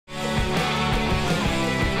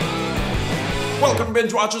Welcome to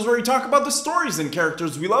Binge Watchers, where we talk about the stories and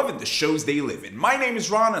characters we love and the shows they live in. My name is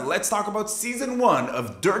Ron, and let's talk about Season 1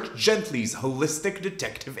 of Dirk Gently's Holistic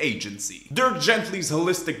Detective Agency. Dirk Gently's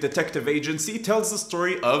Holistic Detective Agency tells the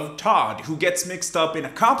story of Todd, who gets mixed up in a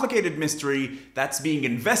complicated mystery that's being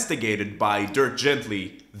investigated by Dirk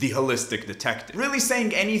Gently, the holistic detective. Really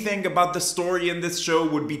saying anything about the story in this show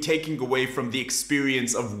would be taking away from the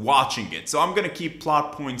experience of watching it, so I'm gonna keep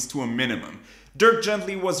plot points to a minimum. Dirk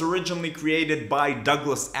Gently was originally created by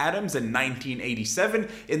Douglas Adams in 1987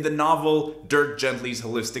 in the novel Dirk Gently's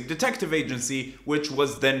Holistic Detective Agency, which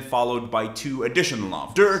was then followed by 2 additional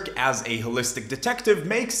novels. Dirk, as a holistic detective,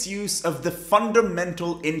 makes use of the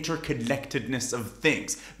fundamental interconnectedness of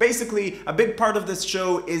things. Basically, a big part of this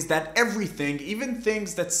show is that everything, even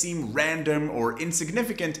things that seem random or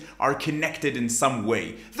insignificant, are connected in some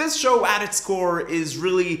way. This show, at its core, is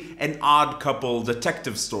really an odd couple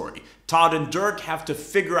detective story. Todd and Dirk have to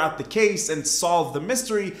figure out the case and solve the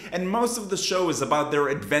mystery, and most of the show is about their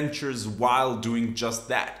adventures while doing just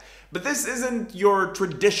that. But this isn't your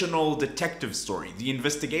traditional detective story. The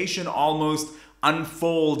investigation almost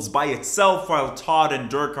unfolds by itself while Todd and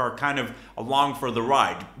Dirk are kind of along for the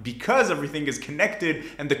ride, because everything is connected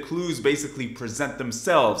and the clues basically present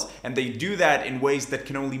themselves, and they do that in ways that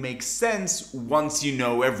can only make sense once you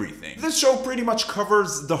know everything. This show pretty much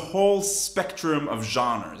covers the whole spectrum of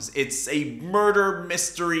genres. It's a murder,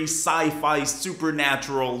 mystery, sci-fi,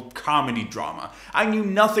 supernatural comedy drama. I knew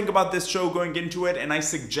nothing about this show going into it, and I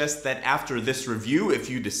suggest that after this review, if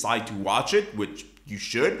you decide to watch it, which you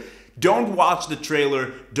should, don't watch the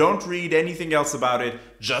trailer, don't read anything else about it,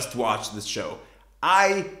 just watch this show.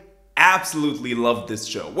 I absolutely love this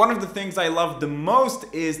show. One of the things I love the most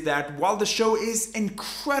is that while the show is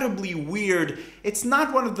incredibly weird, it's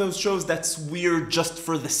not one of those shows that's weird just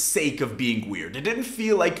for the sake of being weird. It didn't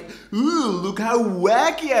feel like, ooh, look how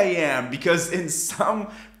wacky I am, because in some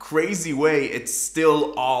crazy way, it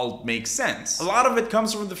still all makes sense. A lot of it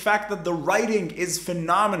comes from the fact that the writing is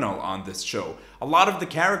phenomenal on this show. A lot of the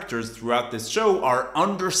characters throughout this show are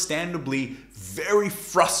understandably very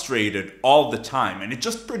frustrated all the time, and it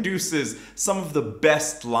just produces some of the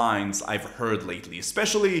best lines I've heard lately,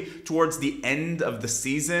 especially towards the end of the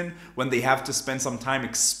season when they have to spend some time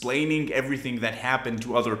explaining everything that happened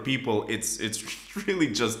to other people. It's really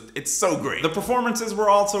just, it's so great. The performances were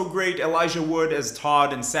also great. Elijah Wood as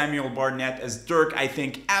Todd and Samuel Barnett as Dirk, I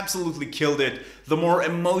think, absolutely killed it. The more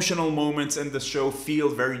emotional moments in the show feel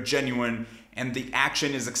very genuine, and the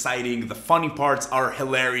action is exciting, the funny parts are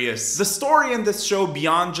hilarious. The story in this show,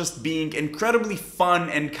 beyond just being incredibly fun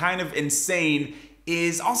and kind of insane,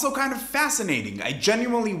 is also kind of fascinating. I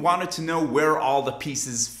genuinely wanted to know where all the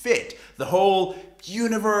pieces fit. The whole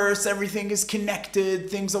universe, everything is connected,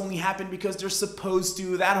 things only happen because they're supposed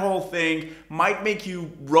to, that whole thing might make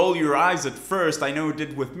you roll your eyes at first, I know it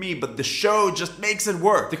did with me, but the show just makes it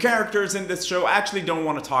work. The characters in this show, I actually don't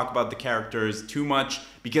want to talk about the characters too much,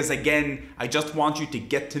 because again, I just want you to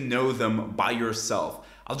get to know them by yourself.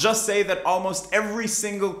 I'll just say that almost every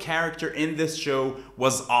single character in this show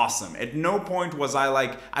was awesome. At no point was I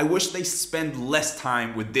like, I wish they spend less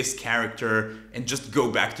time with this character and just go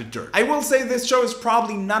back to Dirk. I will say this show is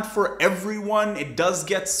probably not for everyone. It does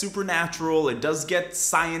get supernatural, it does get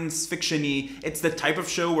science fiction-y. It's the type of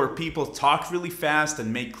show where people talk really fast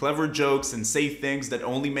and make clever jokes and say things that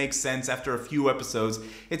only make sense after a few episodes.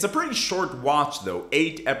 It's a pretty short watch though,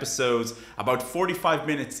 8 episodes, about 45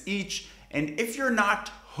 minutes each. And if you're not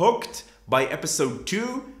hooked by episode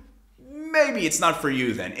 2, maybe it's not for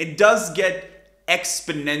you then. It does get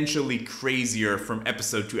exponentially crazier from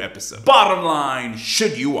episode to episode. Bottom line,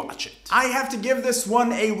 should you watch it? I have to give this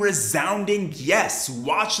one a resounding yes.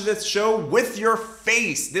 Watch this show with your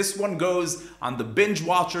face. This one goes on the Binge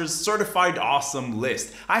Watchers Certified Awesome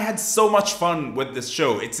list. I had so much fun with this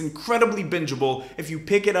show. It's incredibly bingeable. If you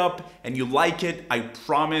pick it up and you like it, I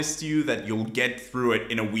promise you that you'll get through it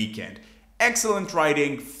in a weekend. Excellent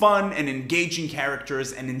writing, fun and engaging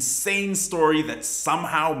characters, an insane story that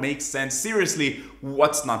somehow makes sense. Seriously,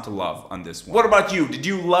 what's not to love on this one? What about you? Did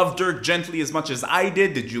you love Dirk Gently as much as I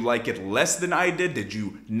did? Did you like it less than I did? Did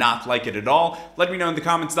you not like it at all? Let me know in the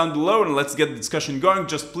comments down below and let's get the discussion going.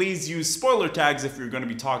 Just please use spoiler tags if you're going to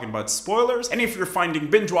be talking about spoilers. And if you're finding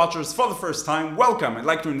Binge Watchers for the first time, welcome. I'd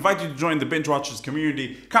like to invite you to join the Binge Watchers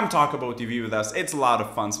community. Come talk about TV with us. It's a lot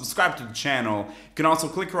of fun. Subscribe to the channel. You can also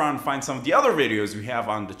click around and find some of the other videos we have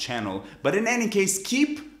on the channel. But in any case,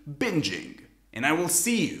 keep binging. And I will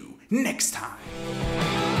see you next time.